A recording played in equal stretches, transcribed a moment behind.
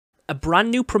a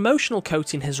brand new promotional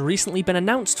coating has recently been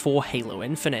announced for Halo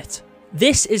Infinite.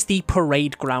 This is the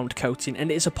Parade Ground coating,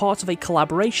 and it is a part of a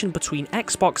collaboration between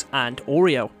Xbox and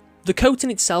Oreo. The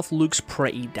coating itself looks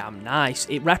pretty damn nice.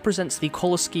 It represents the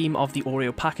colour scheme of the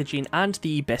Oreo packaging and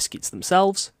the biscuits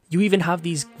themselves. You even have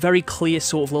these very clear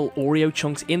sort of little Oreo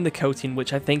chunks in the coating,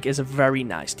 which I think is a very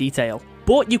nice detail.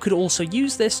 But you could also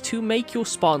use this to make your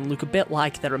Spartan look a bit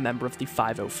like they're a member of the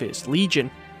 501st Legion.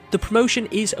 The promotion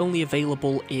is only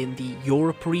available in the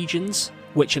Europe regions,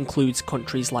 which includes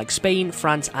countries like Spain,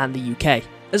 France and the UK.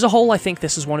 As a whole, I think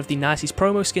this is one of the nicest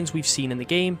promo skins we've seen in the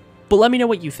game, but let me know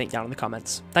what you think down in the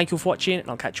comments. Thank you for watching, and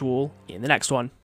I'll catch you all in the next one.